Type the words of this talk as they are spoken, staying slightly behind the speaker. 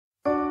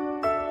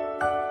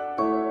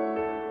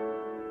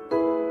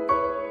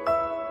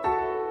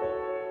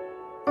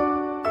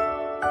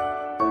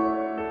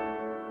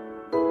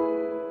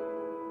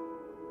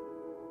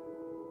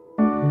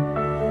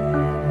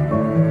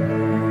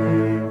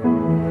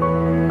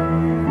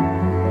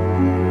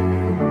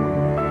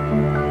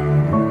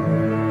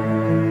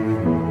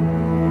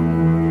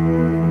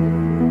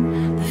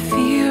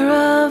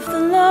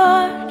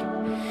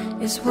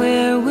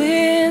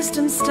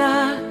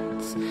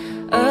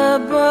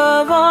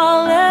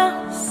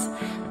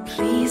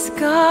Always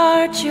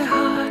guard your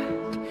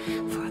heart,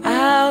 for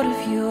out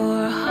of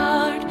your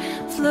heart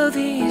flow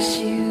the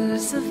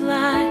issues of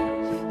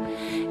life.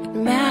 It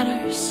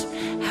matters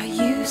how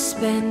you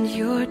spend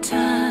your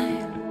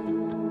time.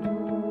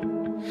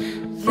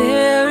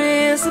 There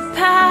is a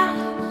path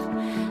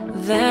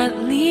that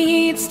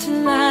leads to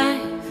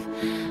life,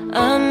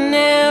 a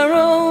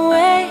narrow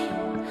way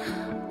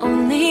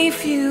only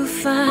few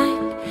find.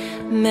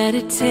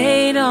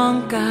 Meditate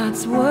on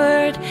God's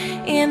word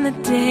in the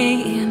day,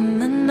 in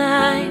the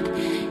night.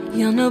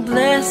 You'll know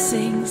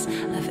blessings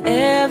of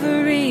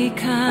every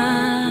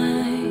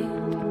kind.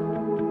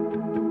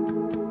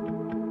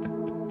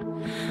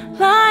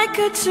 Like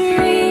a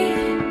tree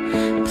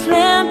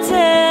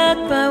planted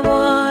by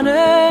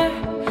water,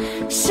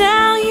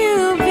 shall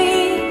you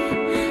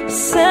be,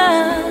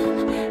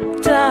 son,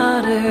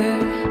 daughter.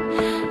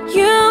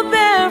 You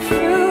bear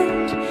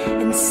fruit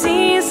in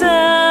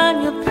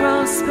season, you'll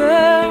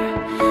prosper.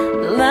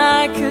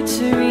 Like a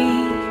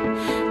tree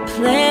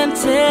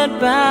planted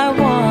by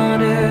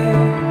water.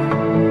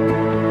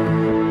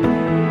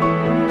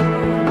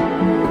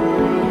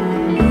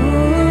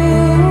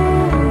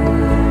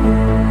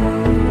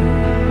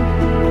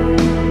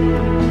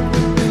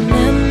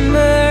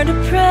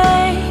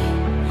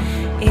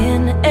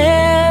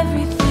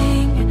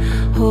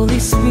 Holy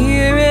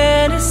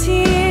Spirit is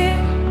here.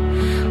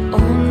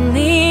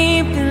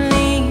 Only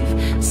believe.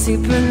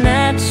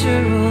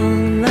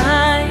 Supernatural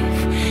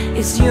life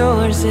is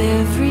yours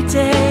every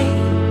day.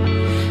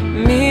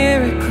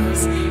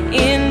 Miracles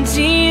in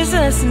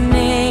Jesus'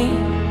 name.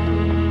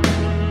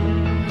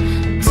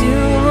 Do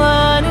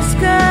what is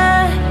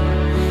good,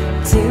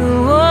 do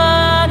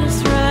what is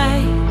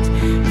right.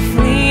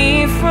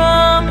 Flee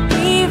from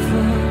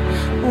evil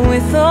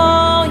with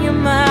all your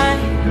might.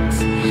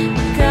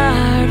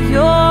 Guard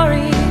your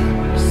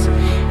ears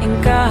and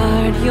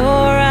guard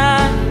your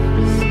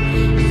eyes.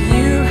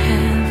 You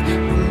have the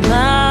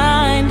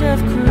mind of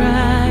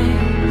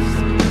Christ.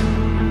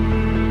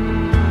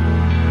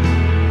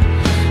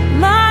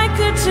 Like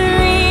a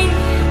tree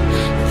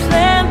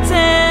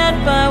planted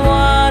by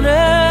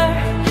water,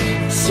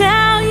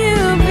 shall you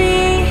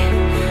be,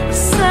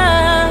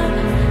 son,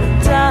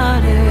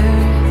 daughter.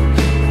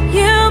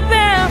 You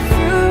bear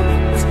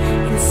fruit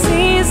in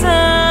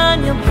season,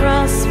 you'll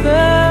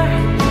prosper.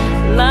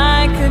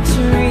 Like a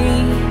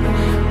tree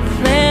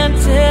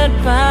planted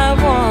by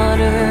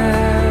water.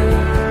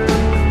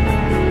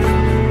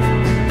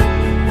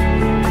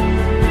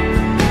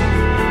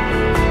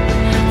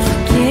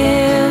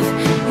 Forgive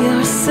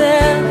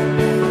yourself,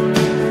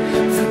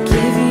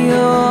 forgive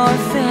your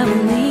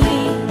family,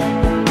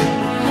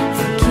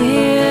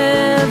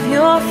 forgive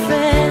your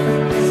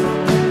friends,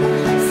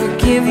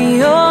 forgive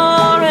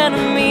your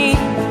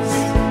enemies.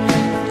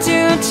 Do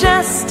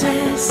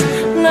justice,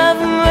 love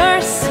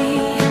mercy,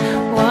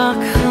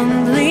 walk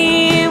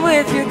humbly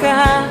with your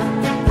God.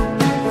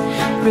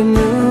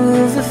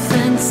 Remove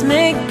offense,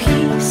 make peace.